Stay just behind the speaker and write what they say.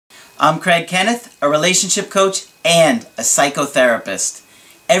I'm Craig Kenneth, a relationship coach and a psychotherapist.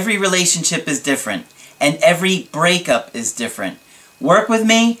 Every relationship is different, and every breakup is different. Work with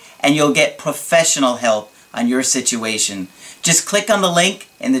me, and you'll get professional help on your situation. Just click on the link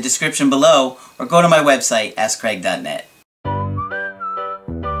in the description below, or go to my website, askcraig.net.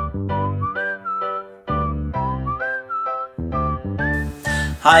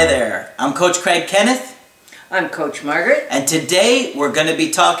 Hi there, I'm Coach Craig Kenneth. I'm Coach Margaret. And today we're going to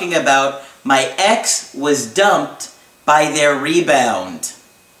be talking about my ex was dumped by their rebound.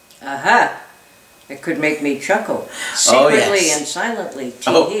 Aha! It could make me chuckle. Secretly and silently,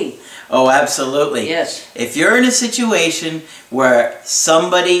 tee-hee. Oh, absolutely. Yes. If you're in a situation where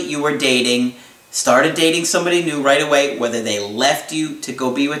somebody you were dating started dating somebody new right away, whether they left you to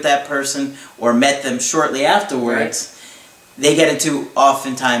go be with that person or met them shortly afterwards, they get into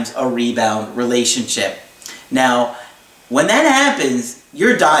oftentimes a rebound relationship. Now, when that happens,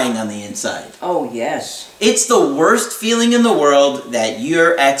 you're dying on the inside. Oh, yes. It's the worst feeling in the world that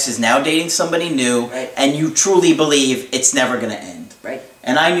your ex is now dating somebody new, and you truly believe it's never going to end. Right.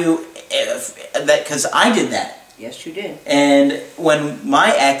 And I knew that because I did that. Yes, you did. And when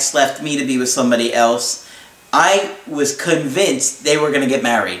my ex left me to be with somebody else, I was convinced they were going to get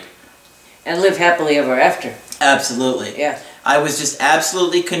married. And live happily ever after. Absolutely. Yeah. I was just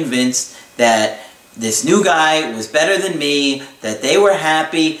absolutely convinced that this new guy was better than me, that they were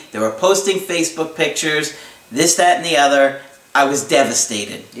happy, they were posting Facebook pictures, this, that, and the other. I was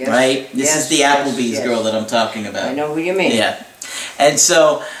devastated, right? This is the Applebee's girl that I'm talking about. I know who you mean. Yeah. And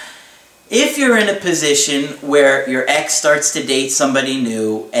so, if you're in a position where your ex starts to date somebody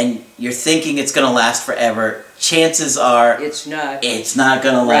new and you're thinking it's going to last forever, chances are it's not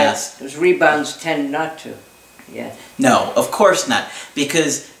going to last. Those rebounds tend not to. Yeah. No, of course not.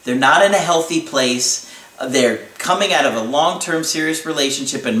 Because they're not in a healthy place. They're coming out of a long-term serious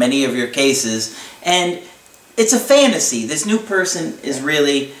relationship in many of your cases. And it's a fantasy. This new person is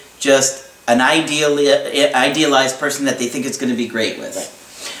really just an idealized person that they think it's going to be great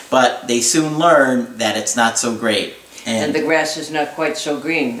with. But they soon learn that it's not so great. And the grass is not quite so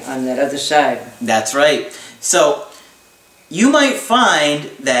green on that other side. That's right. So you might find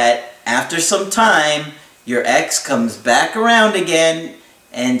that after some time, your ex comes back around again,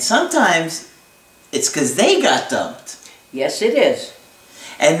 and sometimes it's because they got dumped. Yes, it is.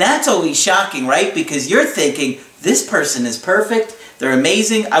 And that's always shocking, right? Because you're thinking, this person is perfect, they're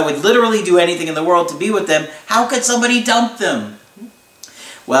amazing, I would literally do anything in the world to be with them. How could somebody dump them?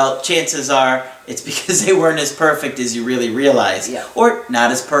 Well, chances are it's because they weren't as perfect as you really realized. Yeah. Or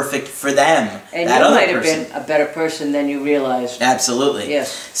not as perfect for them. And you might have been a better person than you realized. Absolutely.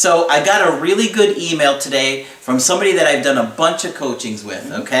 Yes. So I got a really good email today from somebody that I've done a bunch of coachings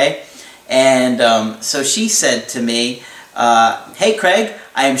with, okay? And so she said to me, hey Craig,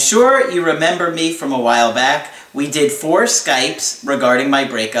 I am sure you remember me from a while back. We did 4 Skypes regarding my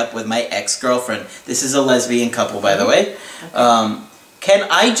breakup with my ex-girlfriend. This is a lesbian couple, by the way. Okay. Can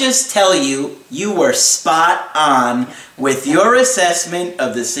I just tell you, you were spot on with your assessment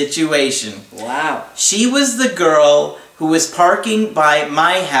of the situation. Wow. She was the girl who was parking by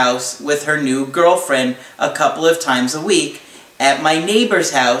my house with her new girlfriend a couple of times a week at my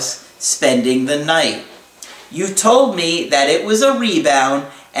neighbor's house spending the night. You told me that it was a rebound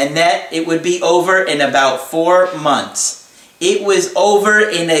and that it would be over in about 4 months. It was over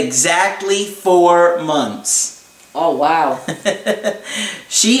in exactly 4 months. Oh, wow.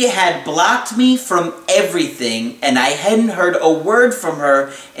 She had blocked me from everything, and I hadn't heard a word from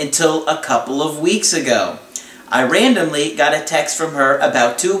her until a couple of weeks ago. I randomly got a text from her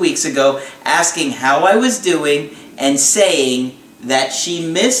about 2 weeks ago asking how I was doing and saying that she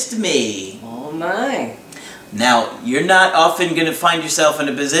missed me. Oh, my. Now, you're not often going to find yourself in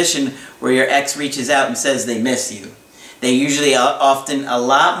a position where your ex reaches out and says they miss you. They usually are often a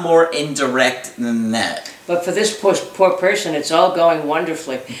lot more indirect than that. But for this poor person, it's all going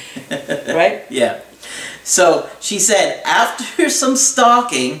wonderfully, right? Yeah. So she said, after some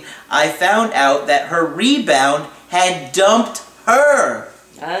stalking, I found out that her rebound had dumped her.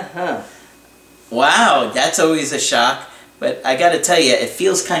 Uh-huh. Wow, that's always a shock. But I got to tell you, it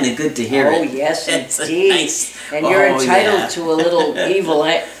feels kind of good to hear it. Oh, yes, indeed. Nice, and you're entitled to a little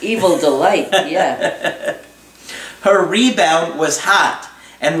evil delight, yeah. Her rebound was hot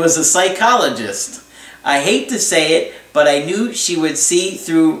and was a psychologist. I hate to say it, but I knew she would see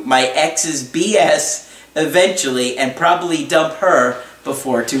through my ex's BS eventually and probably dump her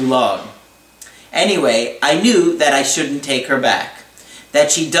before too long. Anyway, I knew that I shouldn't take her back, that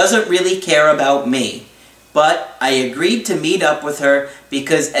she doesn't really care about me. But I agreed to meet up with her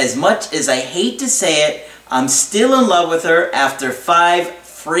because as much as I hate to say it, I'm still in love with her after 5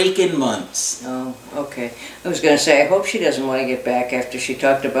 freaking months. Oh, okay. I was going to say, I hope she doesn't want to get back after she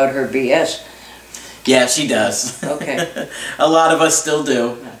talked about her BS. Yeah, she does. Okay. A lot of us still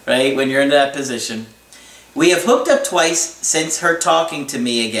do, right? When you're in that position. We have hooked up twice since her talking to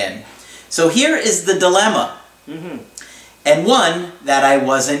me again. So here is the dilemma. And one that I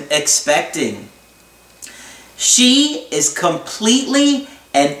wasn't expecting. She is completely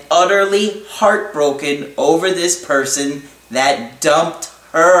and utterly heartbroken over this person that dumped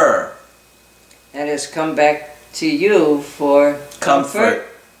her. And has come back to you for comfort?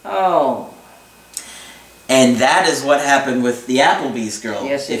 Oh. And that is what happened with the Applebee's girl.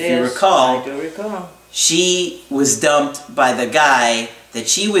 Yes, it is. If you recall, I do recall. She was dumped by the guy that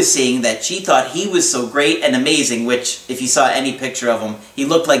she was seeing, that she thought he was so great and amazing, which, if you saw any picture of him, he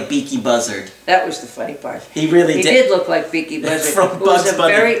looked like Beaky Buzzard. That was the funny part. He really did. He did look like Beaky Buzzard. From Bugs Bugs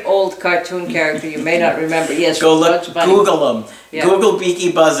Bunny. Very old cartoon character you may not remember. Yes, go look, Bugs Bunny. Google him. Yeah. Google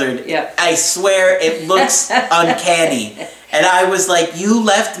Beaky Buzzard. Yeah. I swear it looks uncanny. And I was like, you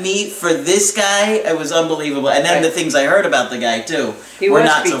left me for this guy? It was unbelievable. And then the things I heard about the guy, too. He was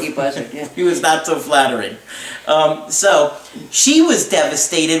Beaky Buzzard, yeah. He was not so flattering. So, she was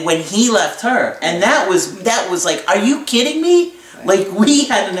devastated when he left her. And that was like, are you kidding me? Right. Like, we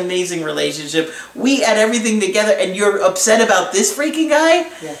had an amazing relationship. We had everything together, and you're upset about this freaking guy?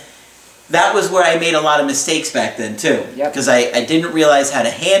 Yeah. That was where I made a lot of mistakes back then, too. Because I didn't realize how to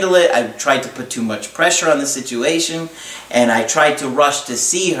handle it. I tried to put too much pressure on the situation. And I tried to rush to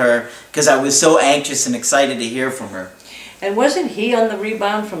see her because I was so anxious and excited to hear from her. And wasn't he on the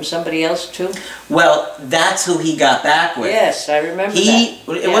rebound from somebody else, too? Well, that's who he got back with. Yes, I remember that.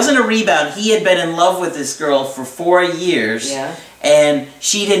 It wasn't a rebound. He had been in love with this girl for 4 years. Yeah. And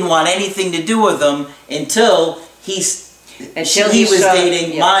she didn't want anything to do with him until he was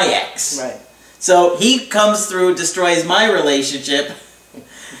dating my ex. Right. So he comes through, destroys my relationship,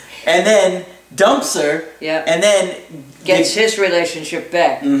 and then dumps her, and then gets his relationship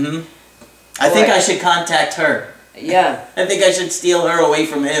back. I think I should contact her. Yeah. I think I should steal her away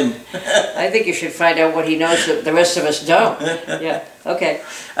from him. I think you should find out what he knows that the rest of us don't. Yeah. Okay.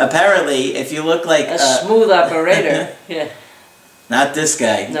 Apparently, if you look like a smooth operator. Yeah. Not this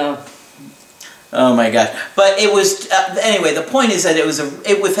guy. No. Oh my God! But it was anyway. The point is that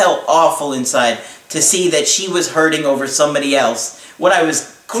it felt awful inside to see that she was hurting over somebody else. When I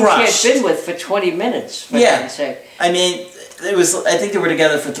was crushed. Who she had been with for 20 minutes. For heaven's sake. I mean, it was. I think they were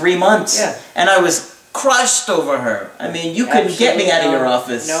together for 3 months. Yeah. And I was crushed over her. I mean, you couldn't get me out of your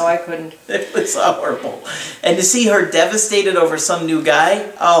office. No, I couldn't. It was horrible. And to see her devastated over some new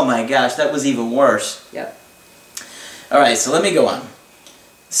guy. Oh my gosh, that was even worse. Yep. All right, so let me go on.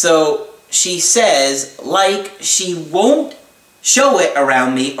 So. She says, like, she won't show it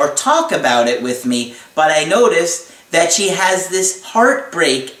around me or talk about it with me, but I noticed that she has this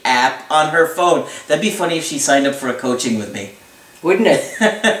heartbreak app on her phone. That'd be funny if she signed up for a coaching with me. Wouldn't it?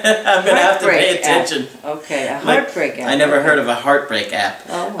 I'm going to have to pay attention. App. Okay, a heartbreak app. I never heard of a heartbreak app.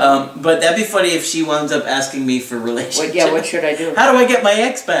 Oh. But that'd be funny if she winds up asking me for relationship. Yeah, what should I do? How do I get my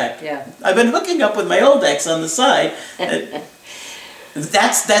ex back? Yeah. I've been hooking up with my old ex on the side.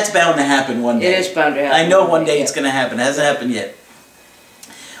 That's bound to happen one day. It is bound to happen. I know one day it's going to happen. It hasn't happened yet.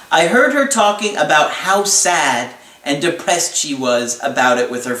 I heard her talking about how sad and depressed she was about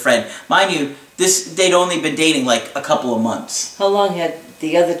it with her friend. Mind you, they'd only been dating like a couple of months. How long had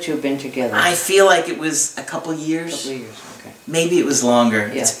the other two been together? I feel like it was a couple years. A couple of years, okay. Maybe it was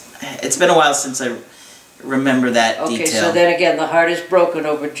longer. Yeah. It's been a while since I remember that detail. Okay, so then again, the heart is broken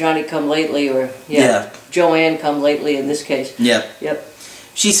over Johnny come lately, or Joanne come lately in this case. Yep. Yep.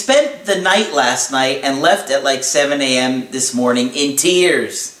 She spent the night last night and left at like 7 a.m. this morning in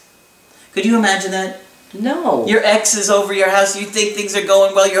tears. Could you imagine that? No. Your ex is over your house, you think things are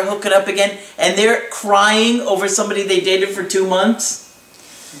going well, you're hooking up again, and they're crying over somebody they dated for 2 months?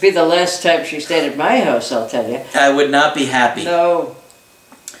 It'd be the last time she stayed at my house, I'll tell you. I would not be happy. No.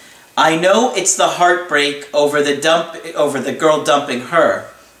 I know it's the heartbreak over the girl dumping her.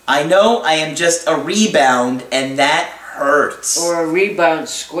 I know I am just a rebound, and that hurts. Or a rebound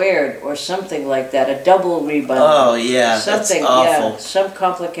squared, or something like that. A double rebound. Oh, yeah, something, that's awful. Yeah, some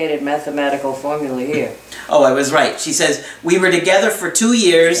complicated mathematical formula here. Oh, I was right. She says, we were together for 2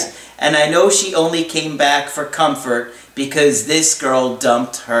 years, and I know she only came back for comfort because this girl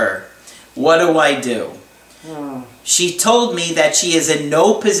dumped her. What do I do? Oh. She told me that she is in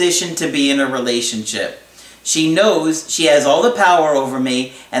no position to be in a relationship. She knows she has all the power over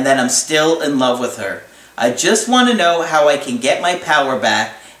me and that I'm still in love with her. I just want to know how I can get my power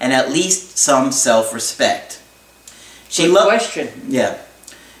back and at least some self-respect. Good question. Yeah.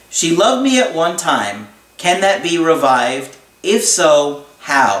 She loved me at one time. Can that be revived? If so,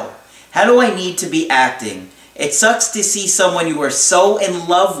 How? How do I need to be acting? It sucks to see someone you are so in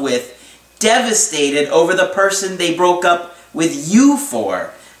love with devastated over the person they broke up with you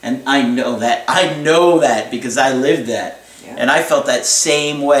for. And I know that. I know that because I lived that. Yeah. And I felt that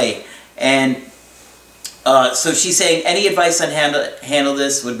same way. And so she's saying any advice on handle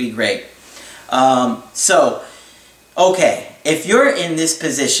this would be great. Okay, if you're in this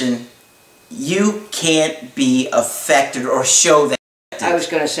position, you can't be affected or show that. I was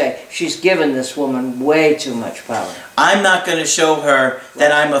going to say, she's given this woman way too much power. I'm not going to show her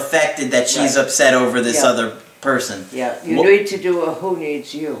that I'm affected, that she's upset over this other person. Yeah, you need to do a who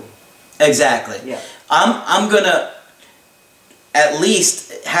needs you. Exactly. Yeah. I'm going to at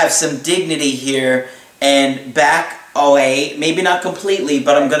least have some dignity here and back away. Maybe not completely,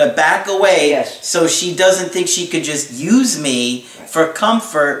 but I'm going to back away so she doesn't think she could just use me for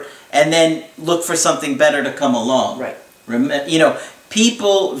comfort and then look for something better to come along. Right. You know,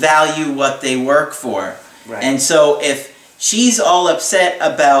 people value what they work for. Right. And so if she's all upset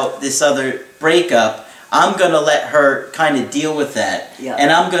about this other breakup, I'm going to let her kind of deal with that. Yeah.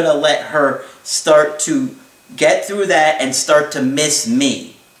 And I'm going to let her start to get through that and start to miss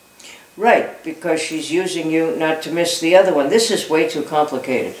me. Right, because she's using you not to miss the other one. This is way too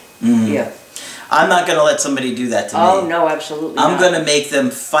complicated. Mm-hmm. Yeah. I'm not going to let somebody do that to me. Oh, no, absolutely not. I'm going to make them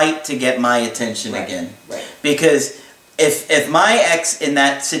fight to get my attention again. Right. Because if my ex in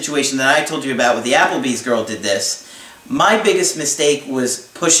that situation that I told you about with the Applebee's girl did this, my biggest mistake was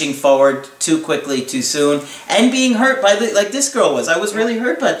pushing forward too quickly, too soon, and being hurt by like this girl was. I was really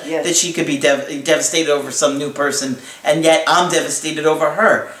hurt but that she could be devastated over some new person, and yet I'm devastated over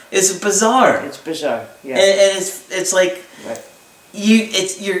her. It's bizarre. It's bizarre. Yeah. And it's like you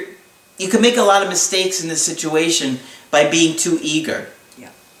can make a lot of mistakes in this situation by being too eager. Yeah.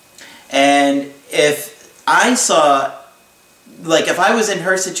 And if I saw, like if I was in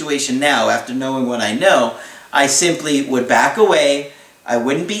her situation now, after knowing what I know, I simply would back away. I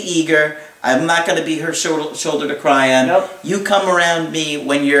wouldn't be eager. I'm not going to be her shoulder to cry on. Nope. You come around me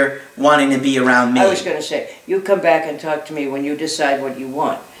when you're wanting to be around me. I was going to say, you come back and talk to me when you decide what you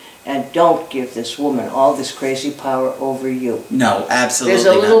want. And don't give this woman all this crazy power over you. No, absolutely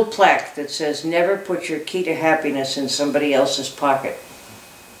There's a little plaque that says, never put your key to happiness in somebody else's pocket.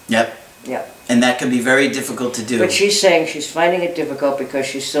 Yep. Yep. And that can be very difficult to do. But she's saying she's finding it difficult because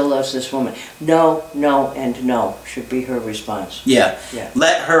she still loves this woman. No, no, and no should be her response. Yeah.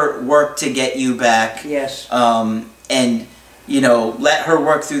 Let her work to get you back. Yes. And, you know, let her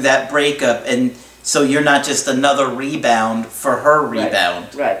work through that breakup, and so you're not just another rebound for her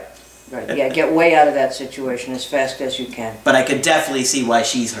rebound. Right. Yeah, get way out of that situation as fast as you can. But I could definitely see why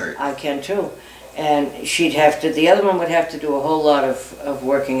she's hurt. I can too. And she'd have to, the other one would have to do a whole lot of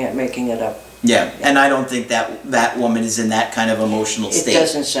working at making it up. Yeah, and I don't think that woman is in that kind of emotional state. It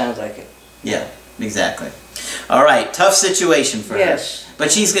doesn't sound like it. Yeah, exactly. All right, tough situation for her. Yes.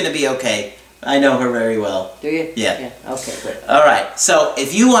 But she's going to be okay. I know her very well. Do you? Yeah. Okay, good. All right, so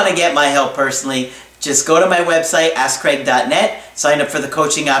if you want to get my help personally, just go to my website, AskCraig.net, sign up for the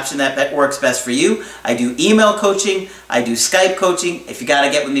coaching option that works best for you. I do email coaching, I do Skype coaching. If you got to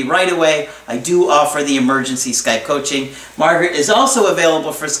get with me right away, I do offer the emergency Skype coaching. Margaret is also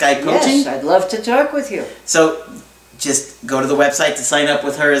available for Skype coaching. Yes, I'd love to talk with you. So just go to the website to sign up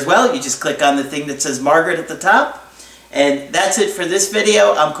with her as well. You just click on the thing that says Margaret at the top. And that's it for this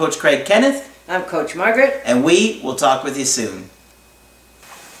video. I'm Coach Craig Kenneth. I'm Coach Margaret. And we will talk with you soon.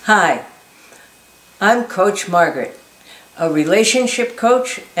 Hi. I'm Coach Margaret, a relationship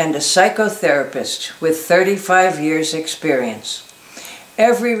coach and a psychotherapist with 35 years experience.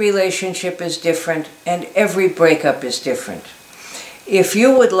 Every relationship is different and every breakup is different. If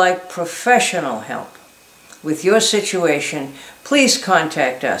you would like professional help with your situation, please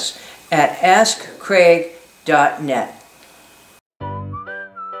contact us at askcraig.net.